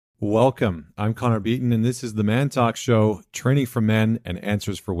Welcome. I'm Connor Beaton, and this is the Man Talk Show, training for men and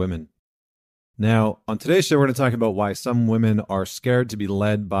answers for women. Now, on today's show, we're going to talk about why some women are scared to be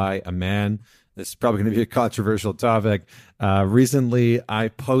led by a man. This is probably going to be a controversial topic. Recently, I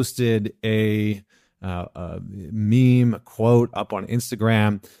posted a meme quote up on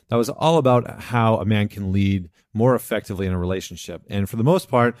Instagram that was all about how a man can lead more effectively in a relationship. And for the most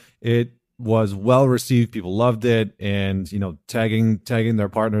part, it was well received. People loved it, and tagging their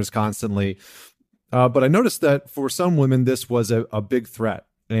partners constantly. But I noticed that for some women, this was a big threat,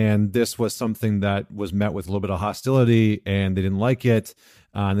 and this was something that was met with a little bit of hostility, and they didn't like it.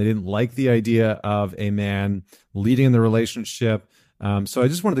 And they didn't like the idea of a man leading in the relationship. So I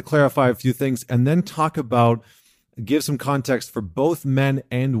just wanted to clarify a few things, and then give some context for both men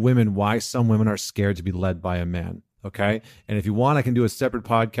and women why some women are scared to be led by a man. Okay. And if you want, I can do a separate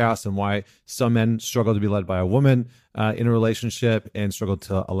podcast on why some men struggle to be led by a woman in a relationship and struggle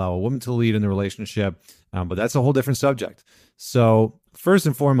to allow a woman to lead in the relationship. But that's a whole different subject. So first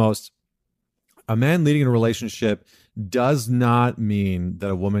and foremost, a man leading in a relationship does not mean that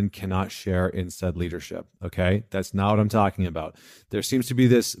a woman cannot share in said leadership, okay? That's not what I'm talking about. There seems to be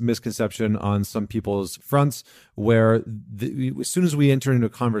this misconception on some people's fronts where as soon as we enter into a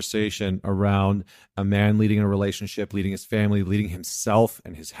conversation around a man leading a relationship, leading his family, leading himself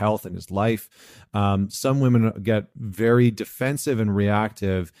and his health and his life, some women get very defensive and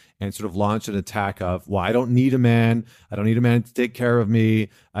reactive and sort of launch an attack of, well, I don't need a man. I don't need a man to take care of me.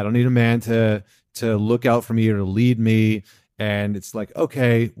 I don't need a man to look out for me or to lead me. And it's like,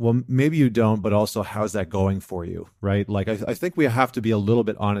 okay, well, maybe you don't, but also how's that going for you, right? Like, I think we have to be a little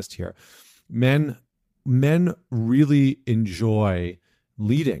bit honest here. Men really enjoy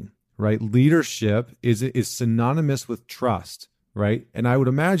leading, right? Leadership is synonymous with trust, right? And I would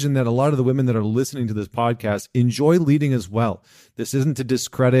imagine that a lot of the women that are listening to this podcast enjoy leading as well. This isn't to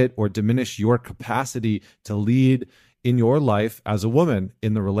discredit or diminish your capacity to lead in your life as a woman,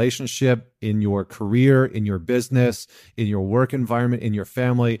 in the relationship, in your career, in your business, in your work environment, in your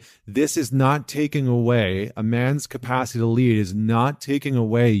family. This is not taking away a man's capacity to lead, is not taking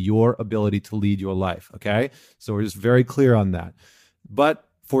away your ability to lead your life, okay? So we're just very clear on that. But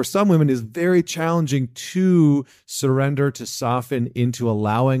for some women, it's very challenging to surrender, to soften into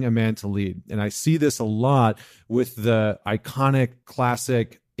allowing a man to lead. And I see this a lot with the iconic,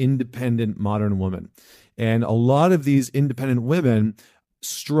 classic, independent modern woman. And a lot of these independent women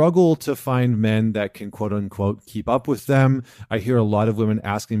struggle to find men that can, quote unquote, keep up with them. I hear a lot of women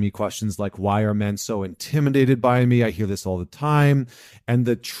asking me questions like, why are men so intimidated by me? I hear this all the time. And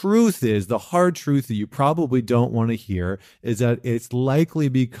the truth is, the hard truth that you probably don't want to hear is that it's likely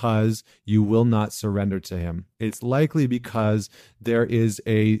because you will not surrender to him. It's likely because there is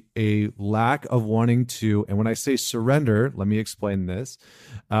a lack of wanting to, and when I say surrender, let me explain this.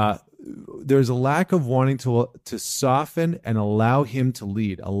 There's a lack of wanting to soften and allow him to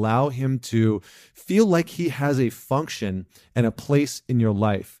lead, allow him to feel like he has a function and a place in your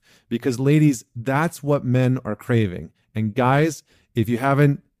life. Because ladies, that's what men are craving. And guys, if you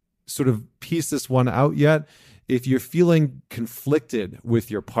haven't sort of pieced this one out yet, if you're feeling conflicted with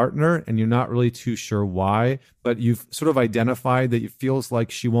your partner and you're not really too sure why, but you've sort of identified that it feels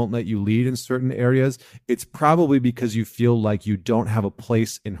like she won't let you lead in certain areas, it's probably because you feel like you don't have a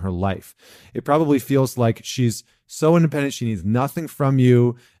place in her life. It probably feels like she's so independent, she needs nothing from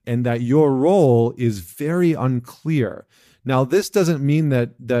you, and that your role is very unclear. Now, this doesn't mean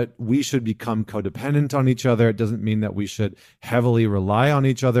that we should become codependent on each other. It doesn't mean that we should heavily rely on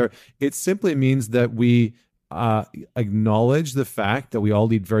each other. It simply means that we acknowledge the fact that we all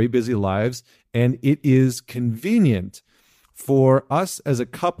lead very busy lives, and it is convenient for us as a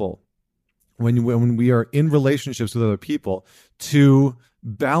couple when we are in relationships with other people to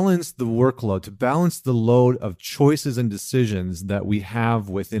balance the workload, to balance the load of choices and decisions that we have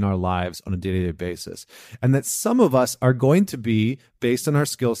within our lives on a day-to-day basis. And that some of us are going to be, based on our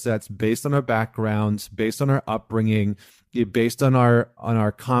skill sets, based on our backgrounds, based on our upbringing, based on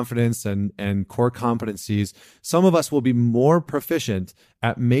our confidence and core competencies, some of us will be more proficient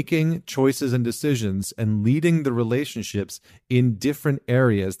at making choices and decisions and leading the relationships in different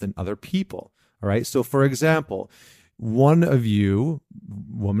areas than other people. All right. So for example, one of you,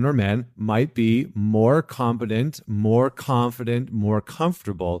 woman or man, might be more competent, more confident, more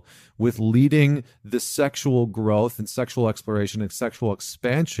comfortable with leading the sexual growth and sexual exploration and sexual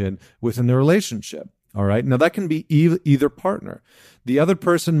expansion within the relationship. All right. Now that can be either partner. The other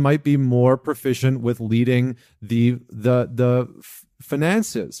person might be more proficient with leading the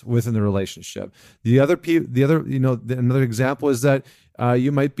finances within the relationship. Another example is that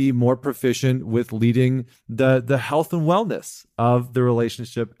you might be more proficient with leading the health and wellness of the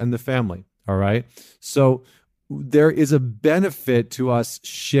relationship and the family. All right. So there is a benefit to us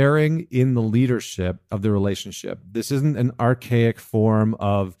sharing in the leadership of the relationship. This isn't an archaic form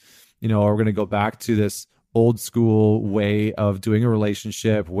of, we're going to go back to this old school way of doing a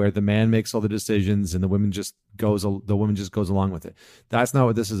relationship where the man makes all the decisions and the woman just goes along with it. That's not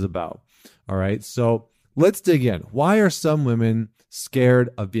what this is about. All right. So let's dig in. Why are some women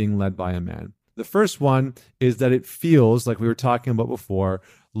scared of being led by a man? The first one is that it feels, like we were talking about before,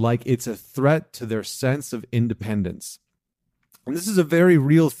 like it's a threat to their sense of independence. And this is a very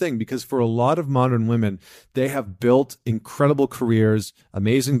real thing because for a lot of modern women, they have built incredible careers,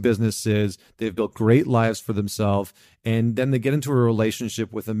 amazing businesses, they've built great lives for themselves, and then they get into a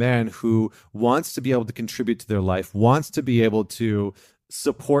relationship with a man who wants to be able to contribute to their life, wants to be able to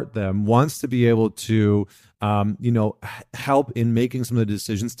support them, wants to be able to help in making some of the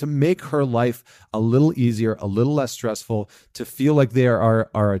decisions to make her life a little easier, a little less stressful, to feel like they are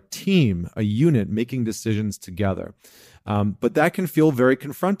a team, a unit making decisions together. But that can feel very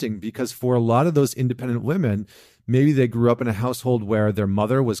confronting because for a lot of those independent women, maybe they grew up in a household where their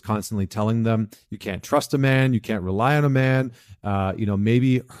mother was constantly telling them, you can't trust a man, you can't rely on a man.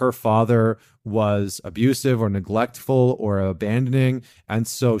 Maybe her father was abusive or neglectful or abandoning. And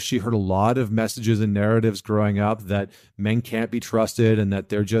so she heard a lot of messages and narratives growing up that men can't be trusted and that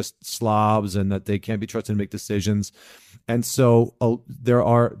they're just slobs and that they can't be trusted to make decisions. And so there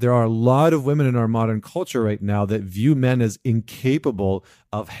are a lot of women in our modern culture right now that view men as incapable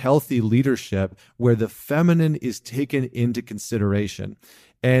of healthy leadership where the feminine is taken into consideration.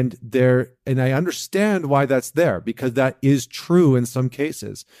 And I understand why that's there, because that is true in some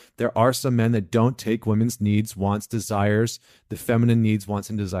cases. There are some men that don't take women's needs, wants, desires, the feminine needs,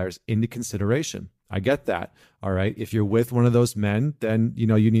 wants, and desires into consideration. I get that. All right. If you're with one of those men, then,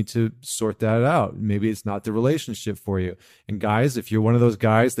 you need to sort that out. Maybe it's not the relationship for you. And guys, if you're one of those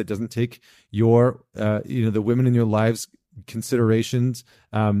guys that doesn't take your, the women in your lives considerations,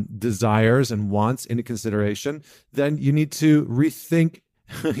 desires and wants into consideration, then you need to rethink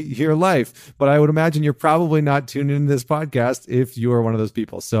your life. But I would imagine you're probably not tuning into this podcast if you are one of those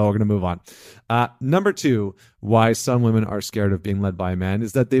people. So we're going to move on. Number 2, why some women are scared of being led by a man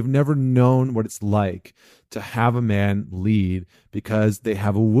is that they've never known what it's like to have a man lead because they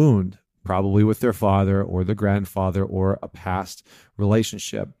have a wound, probably with their father or their grandfather or a past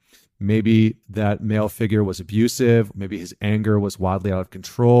relationship. Maybe that male figure was abusive. Maybe his anger was wildly out of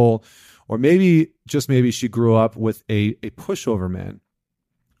control. Or maybe, just maybe, she grew up with a pushover man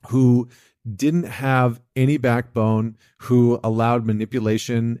who didn't have any backbone, who allowed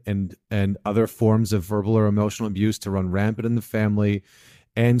manipulation and other forms of verbal or emotional abuse to run rampant in the family.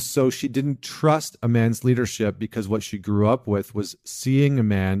 And so she didn't trust a man's leadership because what she grew up with was seeing a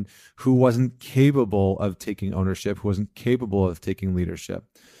man who wasn't capable of taking ownership, who wasn't capable of taking leadership.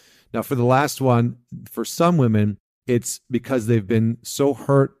 Now, for the last one, for some women, it's because they've been so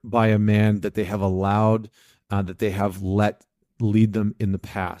hurt by a man that they have allowed, that they have let lead them in the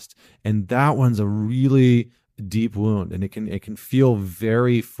past. And that one's a really deep wound, and it can feel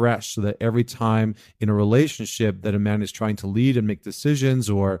very fresh, so that every time in a relationship that a man is trying to lead and make decisions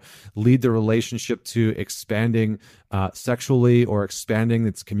or lead the relationship to expanding sexually or expanding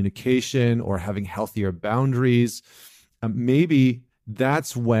its communication or having healthier boundaries, maybe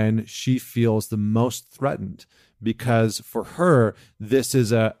that's when she feels the most threatened, because for her, this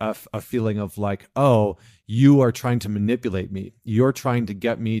is a feeling of like, oh, you are trying to manipulate me. You're trying to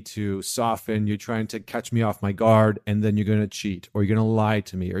get me to soften. You're trying to catch me off my guard, and then you're going to cheat, or you're going to lie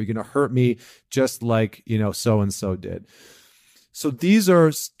to me, or you're going to hurt me just like, so-and-so did. So these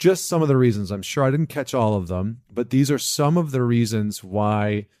are just some of the reasons. I'm sure I didn't catch all of them, but these are some of the reasons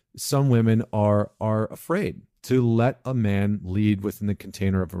why some women are afraid to let a man lead within the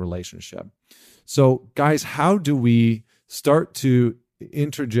container of a relationship. So guys, how do we start to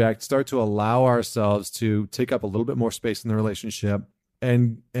interject, start to allow ourselves to take up a little bit more space in the relationship?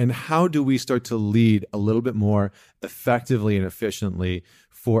 And how do we start to lead a little bit more effectively and efficiently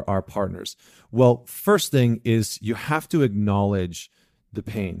for our partners? Well, first thing is you have to acknowledge the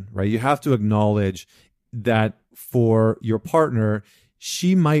pain, right? You have to acknowledge that for your partner,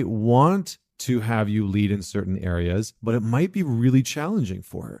 she might want to have you lead in certain areas, but it might be really challenging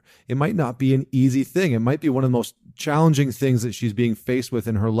for her. It might not be an easy thing. It might be one of the most challenging things that she's being faced with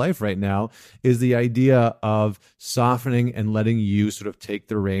in her life right now, is the idea of softening and letting you sort of take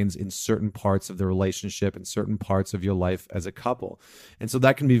the reins in certain parts of the relationship and certain parts of your life as a couple. And so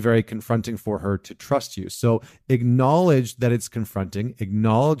that can be very confronting for her to trust you. So acknowledge that it's confronting,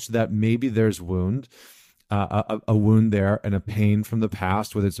 acknowledge that maybe there's a wound there and a pain from the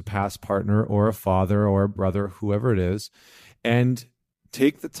past, whether it's a past partner or a father or a brother, whoever it is, and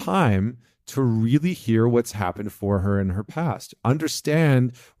take the time to really hear what's happened for her in her past.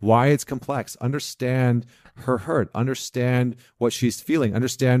 Understand why it's complex. Understand her hurt. Understand what she's feeling.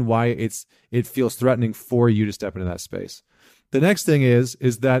 Understand why it feels threatening for you to step into that space. The next thing is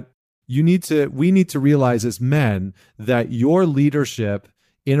that we need to realize as men that your leadership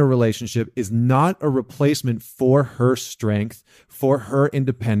in a relationship is not a replacement for her strength, for her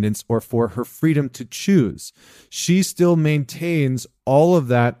independence, or for her freedom to choose. She still maintains all of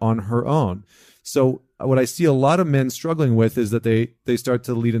that on her own. So what I see a lot of men struggling with is that they start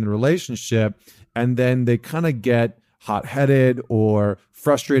to lead in the relationship, and then they kind of get hot-headed or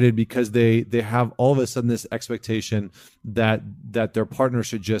frustrated because they have all of a sudden this expectation that their partner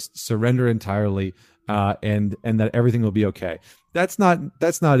should just surrender entirely, and that everything will be okay. That's not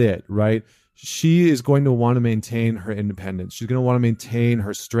it, right? She is going to want to maintain her independence. She's going to want to maintain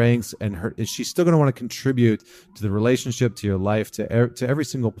her strengths, and she's still going to want to contribute to the relationship, to your life, to every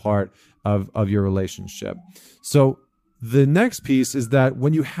single part of your relationship. So the next piece is that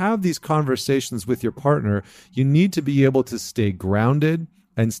when you have these conversations with your partner, you need to be able to stay grounded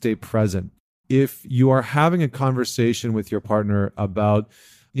and stay present. If you are having a conversation with your partner about,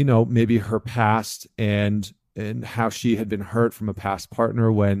 maybe her past and how she had been hurt from a past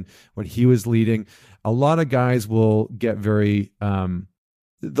partner when he was leading, a lot of guys will get very,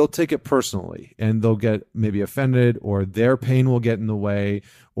 they'll take it personally, and they'll get maybe offended, or their pain will get in the way,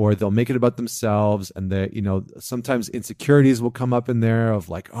 or they'll make it about themselves. And sometimes insecurities will come up in there of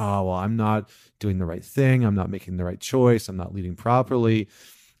like, oh, well, I'm not doing the right thing. I'm not making the right choice. I'm not leading properly.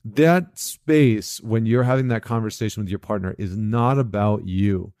 That space when you're having that conversation with your partner is not about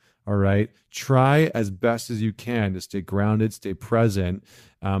you. All right. Try as best as you can to stay grounded, stay present.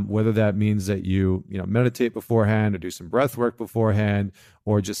 Whether that means that you meditate beforehand, or do some breath work beforehand,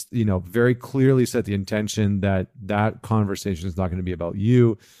 or just very clearly set the intention that conversation is not going to be about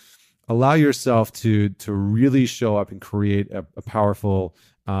you. Allow yourself to really show up and create a powerful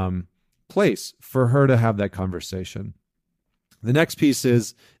place for her to have that conversation. The next piece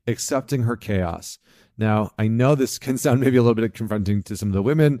is accepting her chaos. Now, I know this can sound maybe a little bit confronting to some of the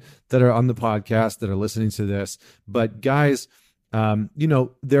women that are on the podcast that are listening to this, but guys,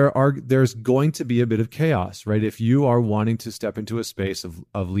 there's going to be a bit of chaos, right? If you are wanting to step into a space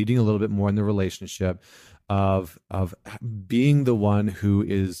of leading a little bit more in the relationship, of being the one who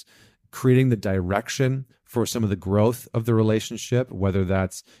is creating the direction for some of the growth of the relationship, whether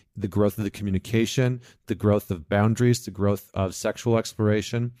that's the growth of the communication, the growth of boundaries, the growth of sexual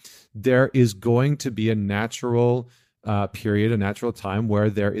exploration, there is going to be a natural period, a natural time where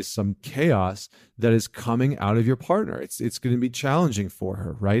there is some chaos that is coming out of your partner. It's going to be challenging for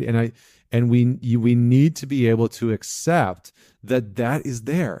her, right? And we need to be able to accept that is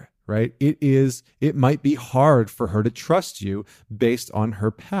there. Right? It might be hard for her to trust you based on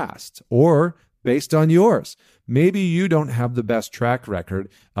her past or based on yours. Maybe you don't have the best track record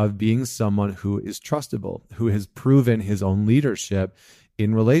of being someone who is trustable, who has proven his own leadership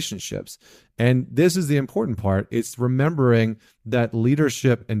in relationships. And this is the important part. It's remembering that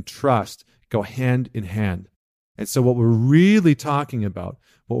leadership and trust go hand in hand. And so what we're really talking about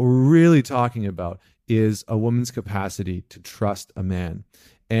is a woman's capacity to trust a man.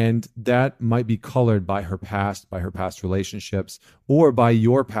 And that might be colored by her past relationships, or by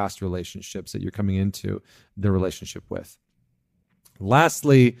your past relationships that you're coming into the relationship with.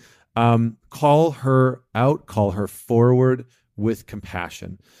 Lastly, call her out, call her forward with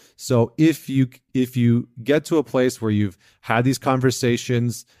compassion. So if you get to a place where you've had these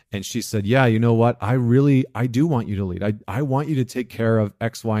conversations and she said, yeah, you know what? I do want you to lead. I want you to take care of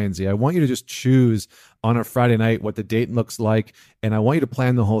X, Y, and Z. I want you to just choose on a Friday night what the date looks like. And I want you to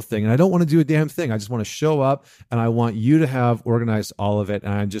plan the whole thing. And I don't want to do a damn thing. I just want to show up, and I want you to have organized all of it.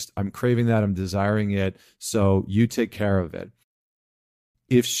 And I'm craving that. I'm desiring it. So you take care of it.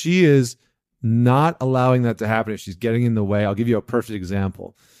 If she is not allowing that to happen, if she's getting in the way, I'll give you a perfect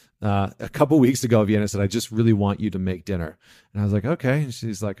example. A couple weeks ago, Vienna said, I just really want you to make dinner. And I was like, okay. And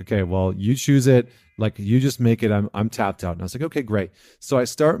she's like, okay, well, you choose it. Like, you just make it. I'm tapped out. And I was like, okay, great. So I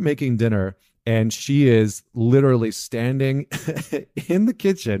start making dinner, And she is literally standing in the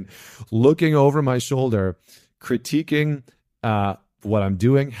kitchen, looking over my shoulder, critiquing what I'm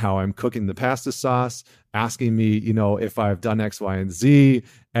doing, how I'm cooking the pasta sauce, asking me, if I've done X, Y, and Z.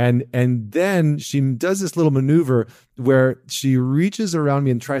 And then she does this little maneuver where she reaches around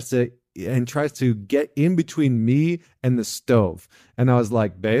me and tries to get in between me and the stove. And I was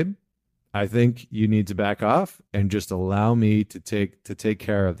like, babe, I think you need to back off and just allow me to take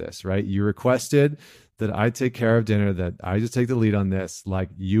care of this, right? You requested that I take care of dinner, that I just take the lead on this. Like,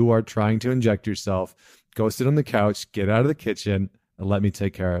 you are trying to inject yourself. Go sit on the couch, get out of the kitchen, and let me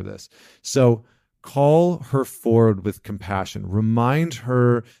take care of this. So call her forward with compassion. Remind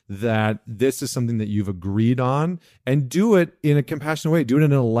her that this is something that you've agreed on, and do it in a compassionate way. Do it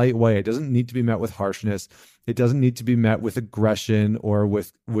in a light way. It doesn't need to be met with harshness. It doesn't need to be met with aggression or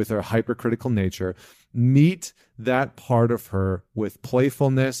with a hypercritical nature. Meet that part of her with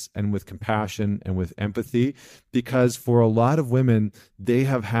playfulness and with compassion and with empathy, because for a lot of women, they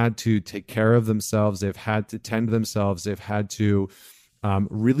have had to take care of themselves. They've had to tend to themselves. They've had to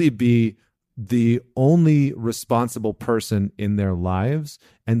really be the only responsible person in their lives,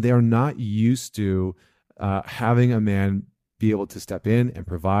 and they are not used to having a man be able to step in and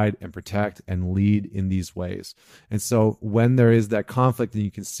provide and protect and lead in these ways. And so when there is that conflict and you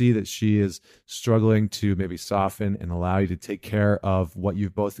can see that she is struggling to maybe soften and allow you to take care of what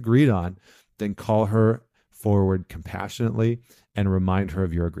you've both agreed on, then call her forward compassionately and remind her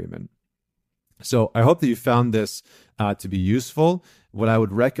of your agreement. So I hope that you found this to be useful. What I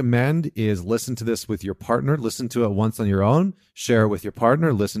would recommend is listen to this with your partner. Listen to it once on your own. Share it with your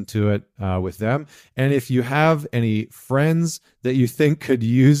partner. Listen to it with them. And if you have any friends that you think could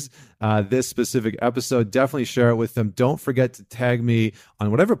use this specific episode, definitely share it with them. Don't forget to tag me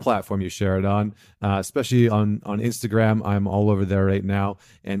on whatever platform you share it on, especially on Instagram. I'm all over there right now.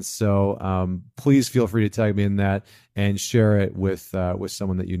 And so please feel free to tag me in that and share it with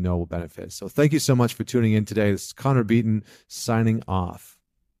someone that you know will benefit. So thank you so much for tuning in today. This is Connor Beaton signing off.